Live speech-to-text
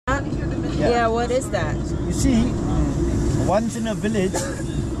Yeah, what is that? You see, once in a village,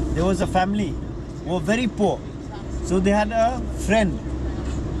 there was a family who were very poor. So they had a friend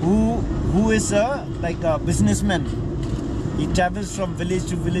who is like a businessman. He travels from village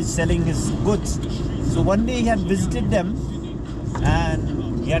to village selling his goods. So one day he had visited them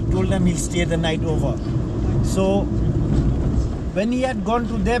and he had told them he'll stay the night over. So when he had gone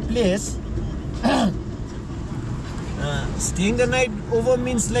to their place, staying the night over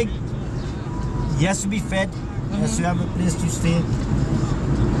means like he has to be fed, he has to have a place to stay.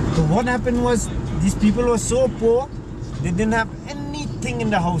 So what happened was, these people were so poor, they didn't have anything in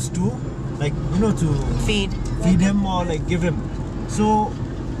the house to, like, you know, to Feed him or like give him. So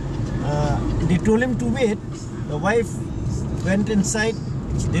they told him to wait. The wife went inside,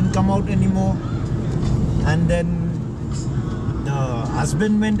 she didn't come out anymore. And then the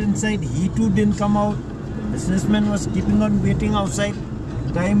husband went inside, he too didn't come out. The businessman was keeping on waiting outside.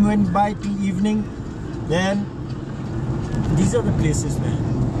 Time went by till evening. Then these are the places, man.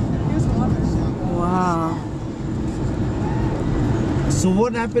 Wow. So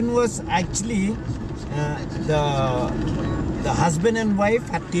what happened was, actually the husband and wife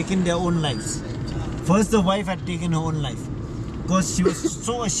had taken their own lives. First the wife had taken her own life because she was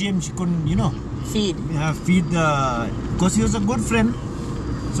so ashamed she couldn't, you know, Feed. Because he was a good friend.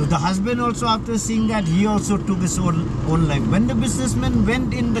 So the husband also, after seeing that, he also took his own life. When the businessman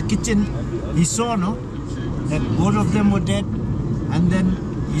went in the kitchen, he saw, no, that both of them were dead. And then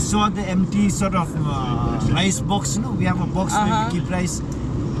he saw the empty sort of rice box. You know, we have a box where we keep rice.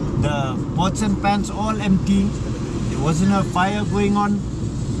 The pots and pans all empty. There wasn't a fire going on.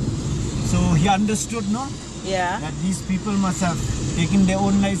 So he understood, no? Yeah. That these people must have taken their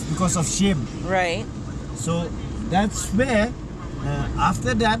own lives because of shame. Right. So that's where,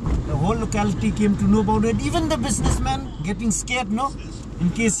 after that, the whole locality came to know about it. Even the businessman getting scared, no? In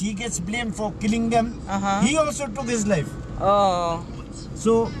case he gets blamed for killing them, he also took his life. Oh.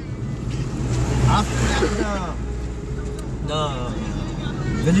 So after that, the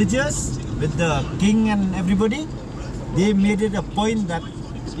villagers with the king and everybody, they made it a point that,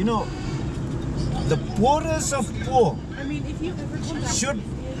 you know, the poorest of poor should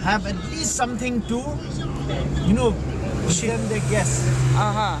have at least something to, you know, present their guests.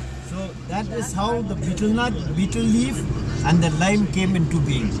 So that is how the betel nut, betel leaf and the lime came into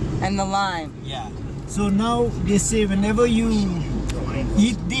being. And the lime. Yeah. So now they say whenever you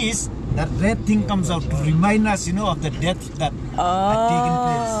eat this, that red thing comes out to remind us, you know, of the death that had taken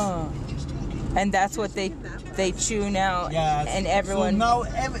place. And that's what they chew now. Yeah. And everyone. So now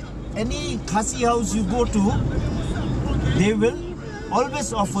any Khasi house you go to, they will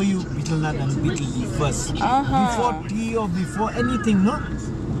always offer you betel nut and betel leaf first. Before tea or before anything, no?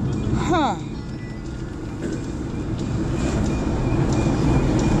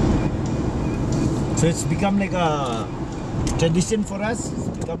 So it's become like a tradition for us.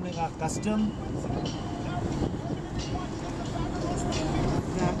 It's become like a custom.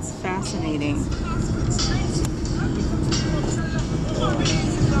 That's fascinating.